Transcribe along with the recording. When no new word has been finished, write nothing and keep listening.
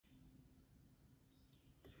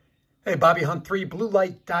Hey, Bobby Hunt 3,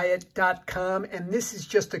 BlueLightDiet.com, and this is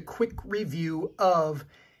just a quick review of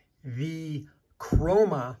the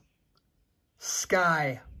Chroma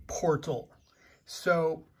Sky Portal.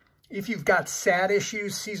 So if you've got SAD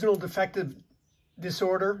issues, seasonal defective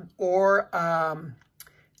disorder, or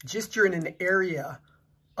just you're in an area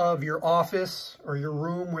of your office or your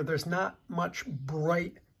room where there's not much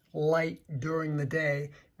bright light during the day,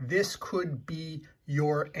 this could be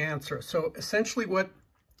your answer. So essentially what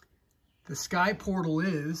the Sky Portal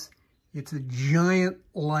is, it's a giant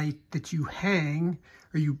light that you hang,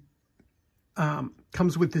 or you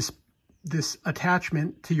comes with this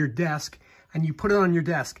attachment to your desk, and you put it on your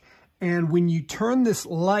desk. And when you turn this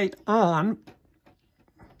light on,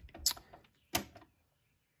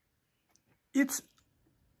 it's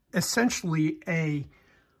essentially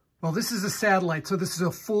well, this is a SAD light. So this is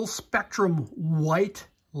a full spectrum white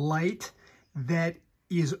light that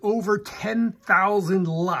is over 10,000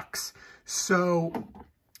 lux. So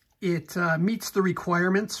it meets the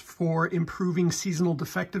requirements for improving seasonal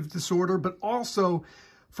defective disorder, but also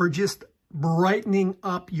for just brightening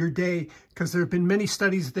up your day, because there have been many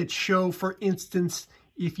studies that show, for instance,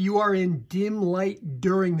 if you are in dim light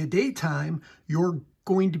during the daytime, you're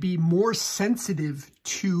going to be more sensitive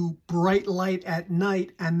to bright light at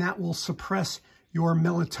night, and that will suppress your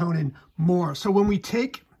melatonin more. So when we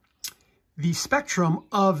take the spectrum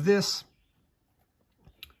of this,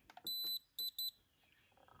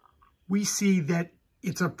 we see that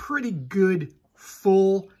it's a pretty good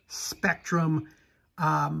full spectrum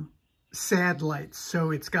SAD light.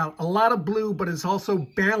 So it's got a lot of blue, but it's also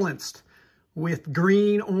balanced with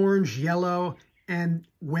green, orange, yellow, and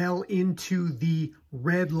well into the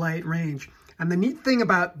red light range. And the neat thing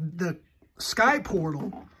about the Sky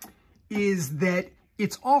Portal is that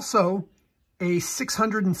it's also a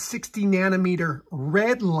 660 nanometer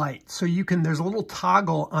red light. So you can, there's a little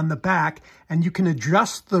toggle on the back, and you can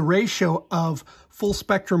adjust the ratio of full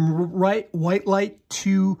spectrum white light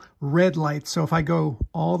to red light. So if I go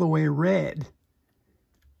all the way red,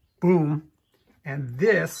 boom, and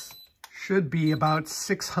this should be about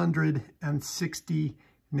 660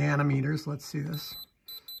 nanometers. Let's see this.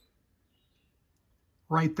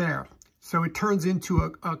 Right there. So it turns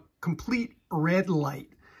into a complete red light.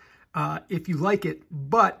 If you like it.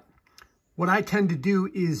 But what I tend to do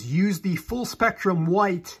is use the full spectrum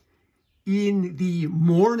white in the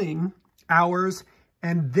morning hours,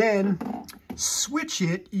 and then switch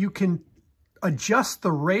it. You can adjust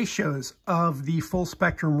the ratios of the full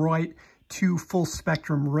spectrum white to full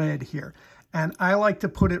spectrum red here. And I like to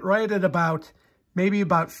put it right at maybe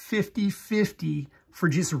about 50-50 for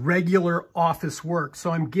just regular office work.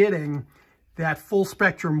 So I'm getting that full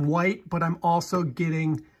spectrum white, but I'm also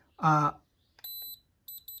getting a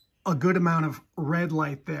good amount of red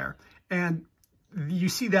light there. And you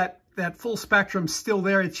see that full spectrum still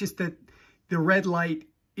there. It's just that the red light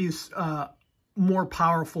is more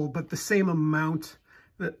powerful, but the same amount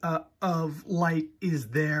of light is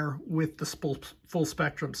there with the full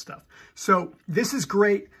spectrum stuff. So this is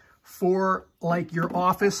great for like your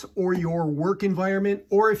office or your work environment,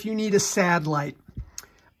 or if you need a SAD light.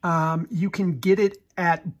 You can get it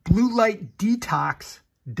at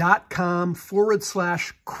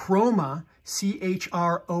BlueLightDetox.com/Chroma,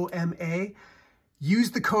 CHROMA.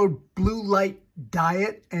 Use the code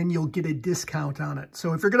BlueLightDiet and you'll get a discount on it.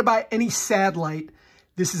 So if you're going to buy any SAD light,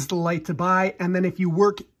 this is the light to buy. And then if you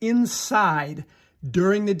work inside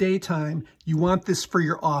during the daytime, you want this for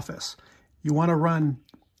your office. You want to run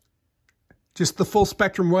just the full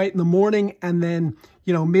spectrum white in the morning, and then,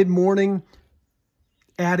 you know, mid-morning,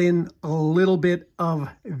 add in a little bit of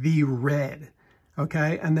the red,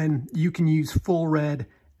 okay? And then you can use full red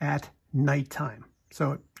at nighttime.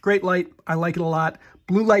 So great light. I like it a lot.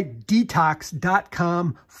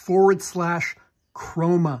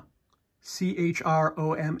 BlueLightDetox.com/Chroma,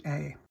 CHROMA.